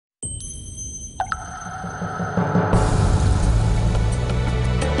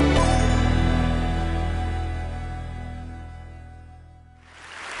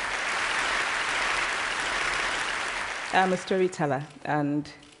I'm a storyteller, and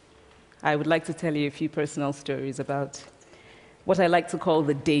I would like to tell you a few personal stories about what I like to call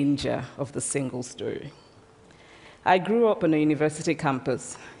the danger of the single story. I grew up on a university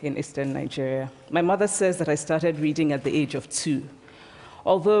campus in eastern Nigeria. My mother says that I started reading at the age of 2,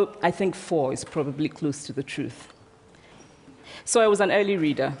 although I think 4 is probably close to the truth. So I was an early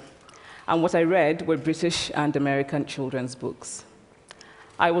reader, and what I read were British and American children's books.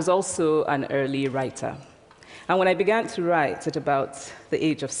 I was also an early writer. And when I began to write at about the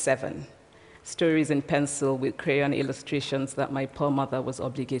age of 7, stories in pencil with crayon illustrations that my poor mother was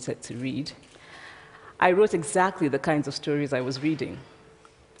obligated to read, I wrote exactly the kinds of stories I was reading.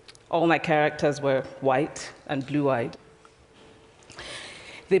 All my characters were white and blue-eyed.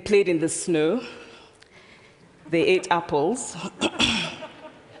 They played in the snow. They ate apples.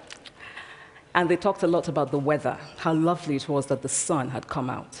 And they talked a lot about the weather, how lovely it was that the sun had come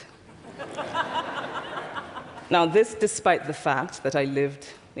out. Now, this despite the fact that I lived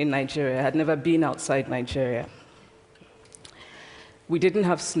in Nigeria. I had never been outside Nigeria. We didn't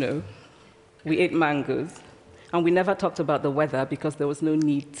have snow. We ate mangoes. And we never talked about the weather because there was no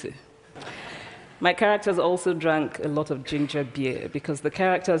need to. My characters also drank a lot of ginger beer because the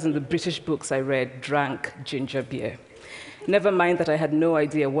characters in the British books I read drank ginger beer. Never mind that I had no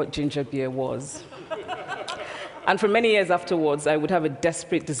idea what ginger beer was. And for many years afterwards, I would have a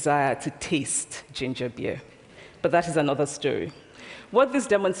desperate desire to taste ginger beer. But that is another story. What this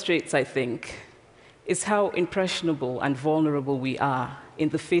demonstrates, I think, is how impressionable and vulnerable we are in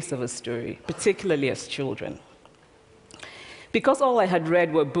the face of a story, particularly as children. Because all I had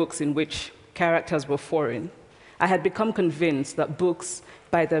read were books in which characters were foreign, I had become convinced that books,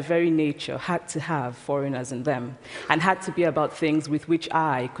 by their very nature, had to have foreigners in them and had to be about things with which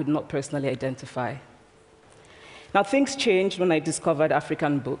I could not personally identify. Now, things changed when I discovered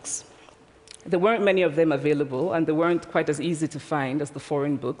African books. There weren't many of them available, and they weren't quite as easy to find as the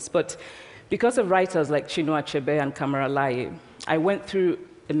foreign books, but because of writers like Chinua Achebe and Kamara Laye, I went through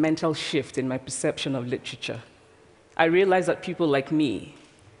a mental shift in my perception of literature. I realized that people like me,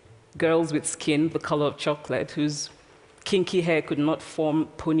 girls with skin the color of chocolate, whose kinky hair could not form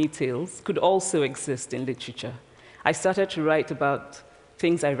ponytails, could also exist in literature. I started to write about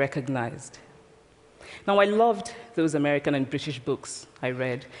things I recognized. Now, I loved those American and British books I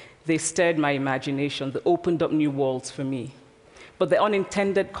read. They stirred my imagination. They opened up new worlds for me. But the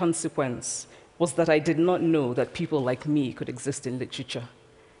unintended consequence was that I did not know that people like me could exist in literature.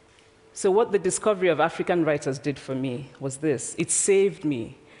 So what the discovery of African writers did for me was this. It saved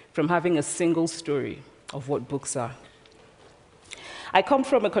me from having a single story of what books are. I come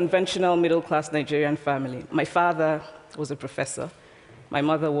from a conventional middle-class Nigerian family. My father was a professor. My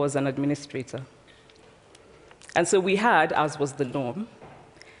mother was an administrator. And so we had, as was the norm,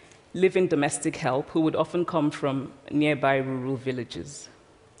 live-in domestic help who would often come from nearby rural villages.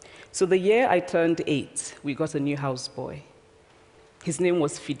 So the year I turned 8, we got a new houseboy. His name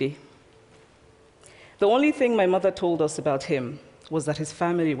was Fide. The only thing my mother told us about him was that his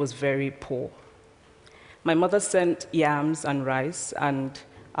family was very poor. My mother sent yams and rice and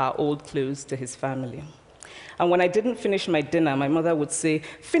our old clothes to his family. And when I didn't finish my dinner, my mother would say,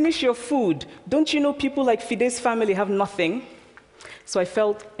 "Finish your food. Don't you know people like Fide's family have nothing?" So I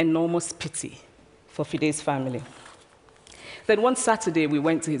felt enormous pity for Fide's family. Then one Saturday, we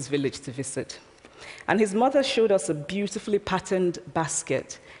went to his village to visit. And his mother showed us a beautifully patterned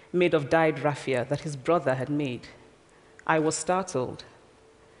basket made of dyed raffia that his brother had made. I was startled.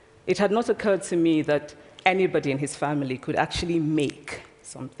 It had not occurred to me that anybody in his family could actually make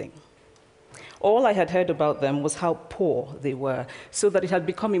something. All I had heard about them was how poor they were, so that it had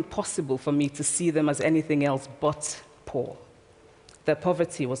become impossible for me to see them as anything else but poor. Their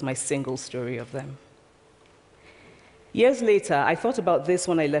poverty was my single story of them. Years later, I thought about this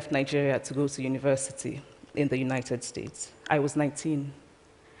when I left Nigeria to go to university in the United States. I was 19.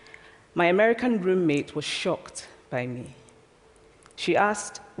 My American roommate was shocked by me. She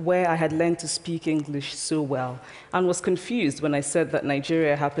asked where I had learned to speak English so well and was confused when I said that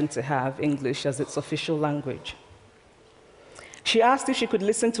Nigeria happened to have English as its official language. She asked if she could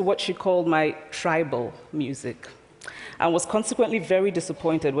listen to what she called my tribal music, and was consequently very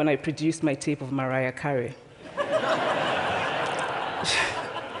disappointed when I produced my tape of Mariah Carey.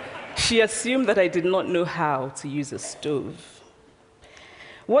 She assumed that I did not know how to use a stove.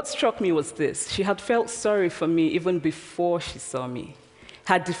 What struck me was this. She had felt sorry for me even before she saw me.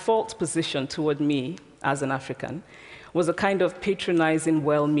 Her default position toward me, as an African, was a kind of patronizing,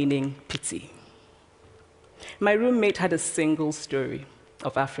 well-meaning pity. My roommate had a single story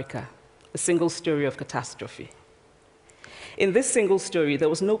of Africa, a single story of catastrophe. In this single story, there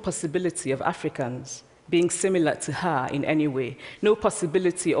was no possibility of Africans being similar to her in any way, no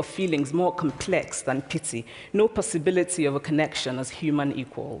possibility of feelings more complex than pity, no possibility of a connection as human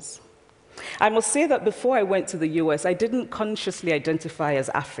equals. I must say that before I went to the US, I didn't consciously identify as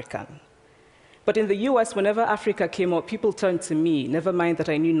African. But in the US, whenever Africa came up, people turned to me, never mind that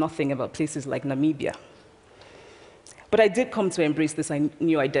I knew nothing about places like Namibia. But I did come to embrace this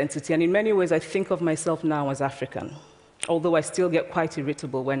new identity, and in many ways, I think of myself now as African, although I still get quite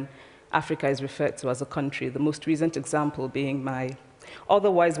irritable when Africa is referred to as a country, the most recent example being my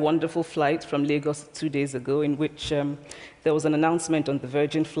otherwise wonderful flight from Lagos 2 days ago, in which there was an announcement on the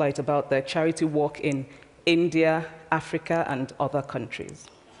Virgin flight about their charity walk in India, Africa, and other countries.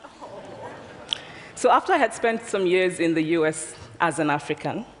 So after I had spent some years in the US as an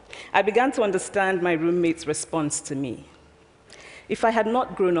African, I began to understand my roommate's response to me. If I had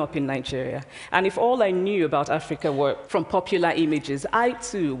not grown up in Nigeria, and if all I knew about Africa were from popular images, I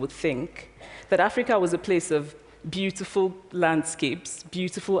too would think that Africa was a place of beautiful landscapes,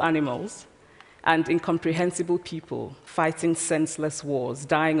 beautiful animals, and incomprehensible people fighting senseless wars,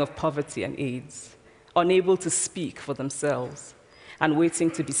 dying of poverty and AIDS, unable to speak for themselves, and waiting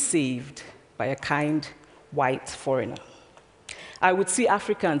to be saved by a kind white foreigner. I would see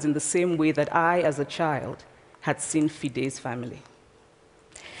Africans in the same way that I, as a child, had seen Fide's family.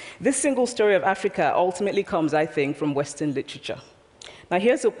 This single story of Africa ultimately comes, I think, from Western literature. Now,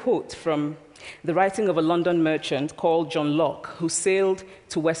 here's a quote from the writing of a London merchant called John Locke, who sailed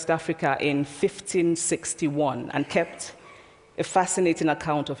to West Africa in 1561 and kept a fascinating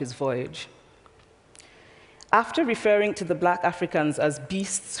account of his voyage. After referring to the black Africans as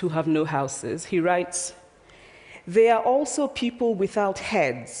beasts who have no houses, he writes, "They are also people without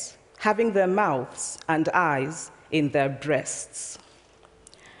heads, having their mouths and eyes in their breasts."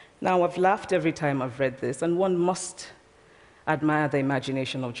 Now, I've laughed every time I've read this, and one must admire the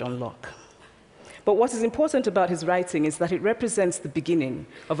imagination of John Locke. But what is important about his writing is that it represents the beginning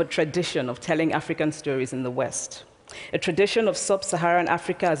of a tradition of telling African stories in the West, a tradition of sub-Saharan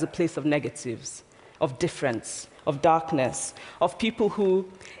Africa as a place of negatives, of difference, of darkness, of people who,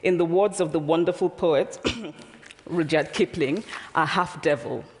 in the words of the wonderful poet Rudyard Kipling, are half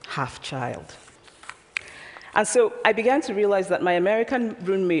devil, half child. And so I began to realize that my American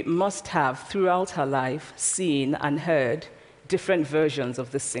roommate must have, throughout her life, seen and heard different versions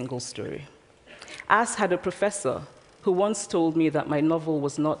of this single story. As had a professor who once told me that my novel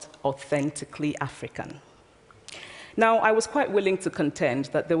was not authentically African. Now, I was quite willing to contend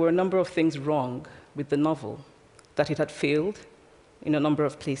that there were a number of things wrong with the novel, that it had failed in a number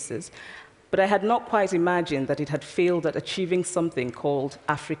of places, but I had not quite imagined that it had failed at achieving something called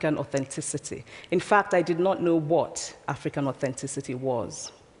African authenticity. In fact, I did not know what African authenticity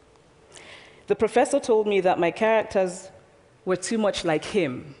was. The professor told me that my characters were too much like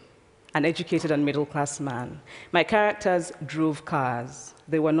him, an educated and middle-class man. My characters drove cars.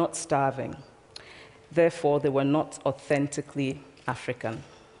 They were not starving. Therefore, they were not authentically African.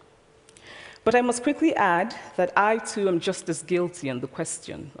 But I must quickly add that I, too, am just as guilty on the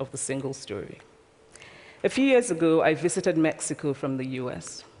question of the single story. A few years ago, I visited Mexico from the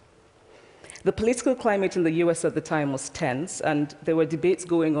US. The political climate in the US at the time was tense, and there were debates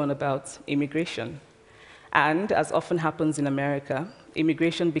going on about immigration. And, as often happens in America,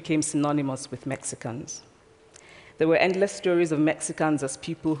 immigration became synonymous with Mexicans. There were endless stories of Mexicans as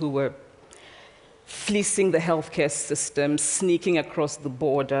people who were fleecing the healthcare system, sneaking across the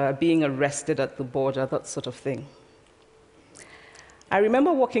border, being arrested at the border, that sort of thing. I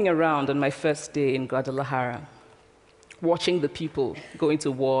remember walking around on my first day in Guadalajara, watching the people going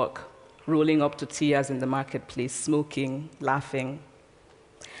to work, rolling up tortillas in the marketplace, smoking, laughing.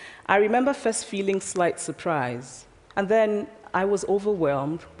 I remember first feeling slight surprise, and then I was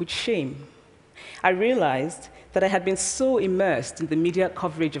overwhelmed with shame. I realized that I had been so immersed in the media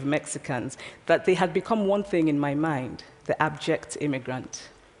coverage of Mexicans that they had become one thing in my mind, the abject immigrant.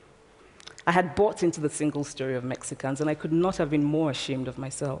 I had bought into the single story of Mexicans, and I could not have been more ashamed of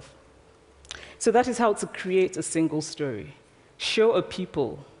myself. So that is how to create a single story. Show a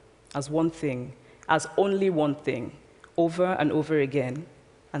people as one thing, as only one thing, over and over again,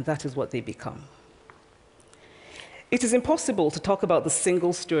 and that is what they become. It is impossible to talk about the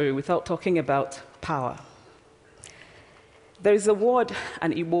single story without talking about power. There is a word,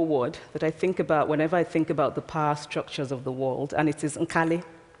 an Igbo word, that I think about whenever I think about the power structures of the world, and it is nkali.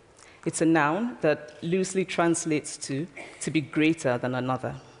 It's a noun that loosely translates to be greater than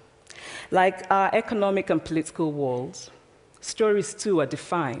another. Like our economic and political worlds, stories too are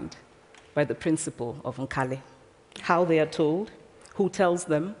defined by the principle of nkali. How they are told, who tells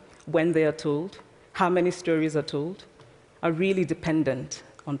them, when they are told, how many stories are told, are really dependent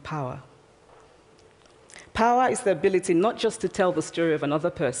on power. Power is the ability not just to tell the story of another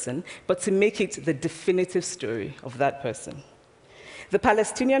person, but to make it the definitive story of that person. The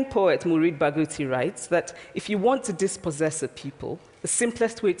Palestinian poet Mourid Barghouti writes that if you want to dispossess a people, the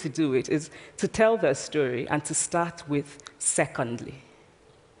simplest way to do it is to tell their story and to start with secondly.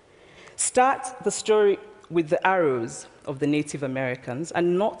 Start the story with the arrows of the Native Americans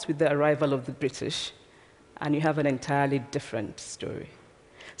and not with the arrival of the British, and you have an entirely different story.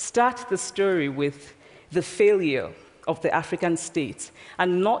 Start the story with the failure of the African state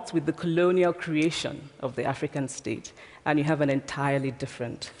and not with the colonial creation of the African state, and you have an entirely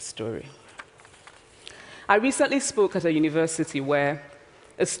different story. I recently spoke at a university where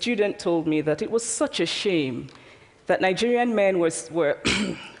a student told me that it was such a shame that Nigerian men were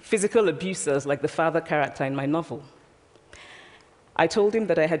physical abusers like the father character in my novel. I told him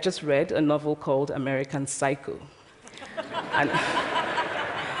that I had just read a novel called American Psycho,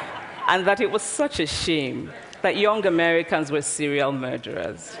 and that it was such a shame that young Americans were serial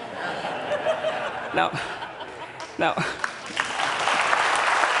murderers. Now,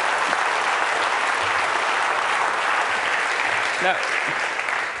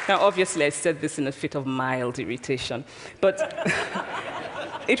 obviously, I said this in a fit of mild irritation, but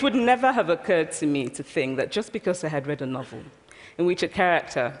it would never have occurred to me to think that just because I had read a novel in which a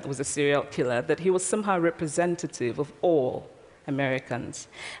character was a serial killer, that he was somehow representative of all Americans.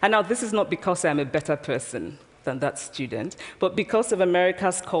 And now, this is not because I'm a better person than that student, but because of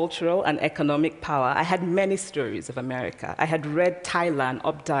America's cultural and economic power, I had many stories of America. I had read Tylan,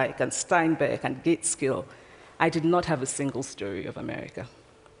 Updike, and Steinbeck, and Gateskill. I did not have a single story of America.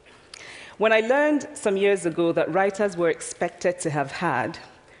 When I learned some years ago that writers were expected to have had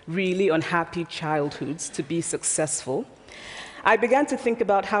really unhappy childhoods to be successful, I began to think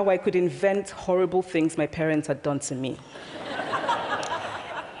about how I could invent horrible things my parents had done to me.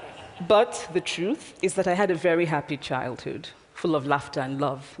 But the truth is that I had a very happy childhood, full of laughter and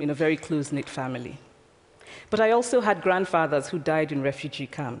love, in a very close-knit family. But I also had grandfathers who died in refugee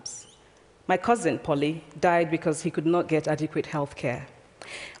camps. My cousin, Polly, died because he could not get adequate health care.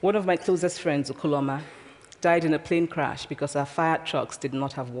 One of my closest friends, Okoloma, died in a plane crash because our fire trucks did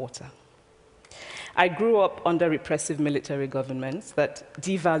not have water. I grew up under repressive military governments that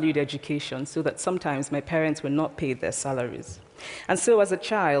devalued education so that sometimes my parents were not paid their salaries. And so as a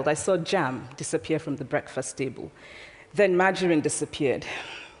child, I saw jam disappear from the breakfast table. Then margarine disappeared.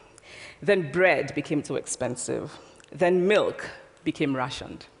 Then bread became too expensive. Then milk became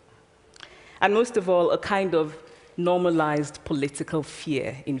rationed. And most of all, a kind of normalized political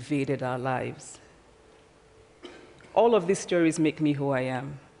fear invaded our lives. All of these stories make me who I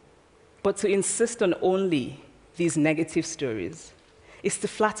am. But to insist on only these negative stories is to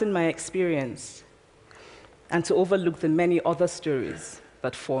flatten my experience and to overlook the many other stories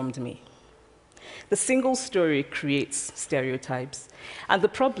that formed me. The single story creates stereotypes, and the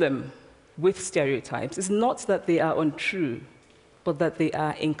problem with stereotypes is not that they are untrue, but that they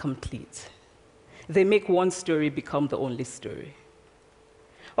are incomplete. They make one story become the only story.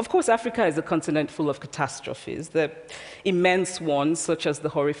 Of course, Africa is a continent full of catastrophes, the immense ones, such as the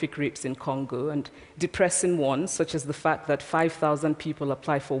horrific rapes in Congo, and depressing ones, such as the fact that 5,000 people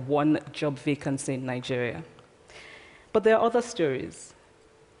apply for one job vacancy in Nigeria. But there are other stories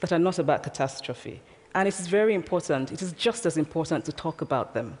that are not about catastrophe, and it is very important, it is just as important to talk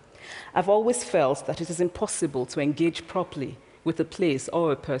about them. I've always felt that it is impossible to engage properly with a place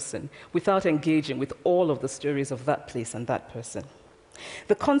or a person without engaging with all of the stories of that place and that person.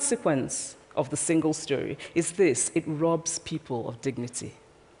 The consequence of the single story is this: it robs people of dignity.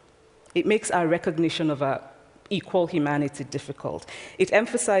 It makes our recognition of our equal humanity difficult. It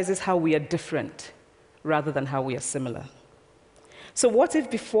emphasizes how we are different rather than how we are similar. So what if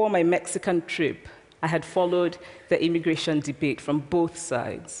before my Mexican trip, I had followed the immigration debate from both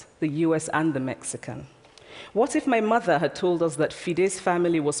sides, the US and the Mexican? What if my mother had told us that Fide's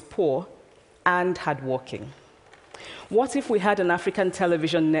family was poor and hardworking? What if we had an African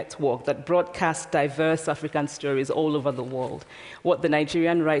television network that broadcast diverse African stories all over the world, what the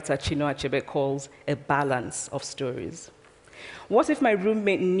Nigerian writer Chinua Achebe calls a balance of stories? What if my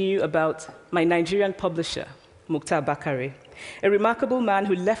roommate knew about my Nigerian publisher, Mukhtar Bakare, a remarkable man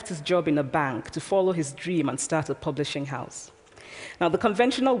who left his job in a bank to follow his dream and start a publishing house? Now, the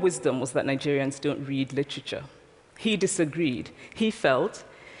conventional wisdom was that Nigerians don't read literature. He disagreed. He felt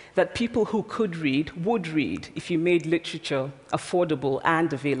that people who could read would read if you made literature affordable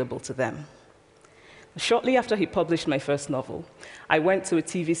and available to them. Shortly after he published my first novel, I went to a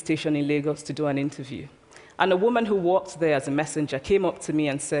TV station in Lagos to do an interview. And a woman who worked there as a messenger came up to me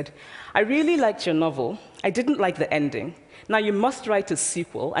and said, "I really liked your novel. I didn't like the ending. Now you must write a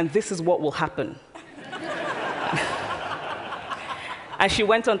sequel, and this is what will happen." And she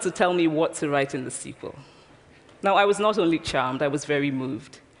went on to tell me what to write in the sequel. Now, I was not only charmed, I was very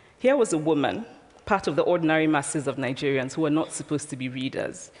moved. Here was a woman, part of the ordinary masses of Nigerians who were not supposed to be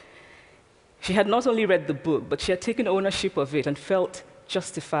readers. She had not only read the book, but she had taken ownership of it and felt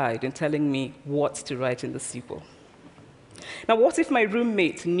justified in telling me what to write in the sequel. Now, what if my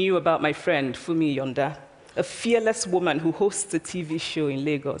roommate knew about my friend, Fumi Yonda, a fearless woman who hosts a TV show in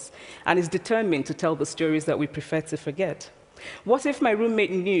Lagos and is determined to tell the stories that we prefer to forget? What if my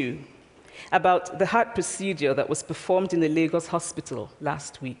roommate knew about the heart procedure that was performed in the Lagos hospital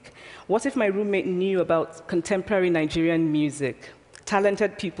last week? What if my roommate knew about contemporary Nigerian music,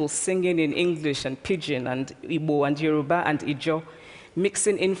 talented people singing in English and Pidgin and Igbo and Yoruba and Ijo,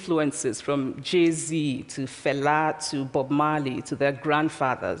 mixing influences from Jay-Z to Fela to Bob Marley to their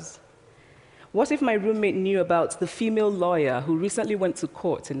grandfathers? What if my roommate knew about the female lawyer who recently went to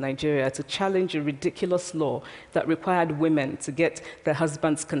court in Nigeria to challenge a ridiculous law that required women to get their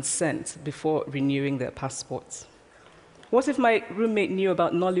husband's consent before renewing their passports? What if my roommate knew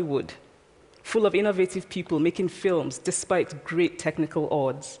about Nollywood, full of innovative people making films despite great technical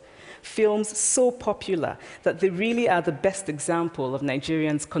odds? Films so popular that they really are the best example of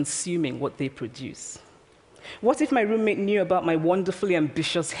Nigerians consuming what they produce. What if my roommate knew about my wonderfully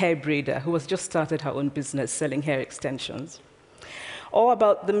ambitious hair braider who has just started her own business selling hair extensions? Or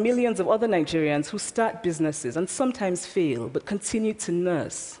about the millions of other Nigerians who start businesses and sometimes fail, but continue to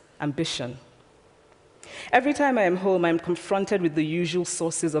nurse ambition? Every time I am home, I am confronted with the usual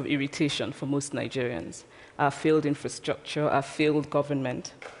sources of irritation for most Nigerians: our failed infrastructure, our failed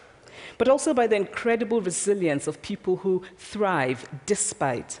government, but also by the incredible resilience of people who thrive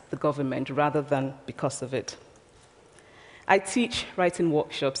despite the government rather than because of it. I teach writing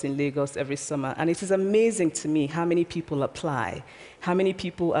workshops in Lagos every summer, and it is amazing to me how many people apply, how many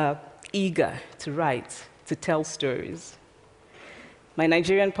people are eager to write, to tell stories. My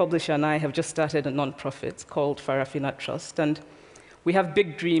Nigerian publisher and I have just started a nonprofit called Farafina Trust, and we have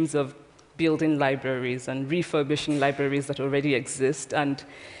big dreams of building libraries and refurbishing libraries that already exist and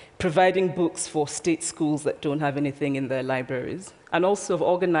providing books for state schools that don't have anything in their libraries, and also of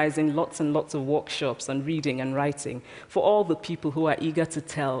organizing lots and lots of workshops on reading and writing for all the people who are eager to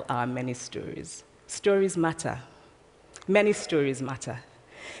tell our many stories. Stories matter. Many stories matter.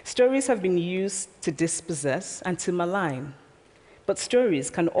 Stories have been used to dispossess and to malign, but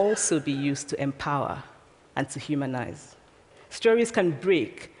stories can also be used to empower and to humanize. Stories can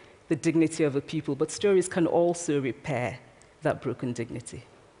break the dignity of a people, but stories can also repair that broken dignity.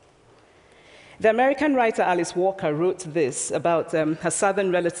 The American writer Alice Walker wrote this about her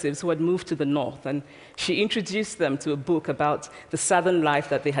southern relatives who had moved to the north, and she introduced them to a book about the southern life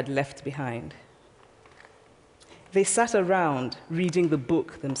that they had left behind. They sat around reading the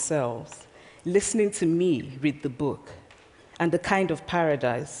book themselves, listening to me read the book, and a kind of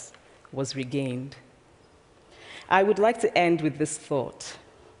paradise was regained. I would like to end with this thought,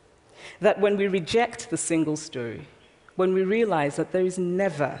 that when we reject the single story, when we realize that there is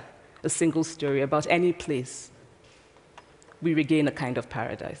never a single story about any place, we regain a kind of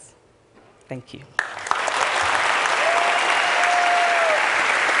paradise. Thank you.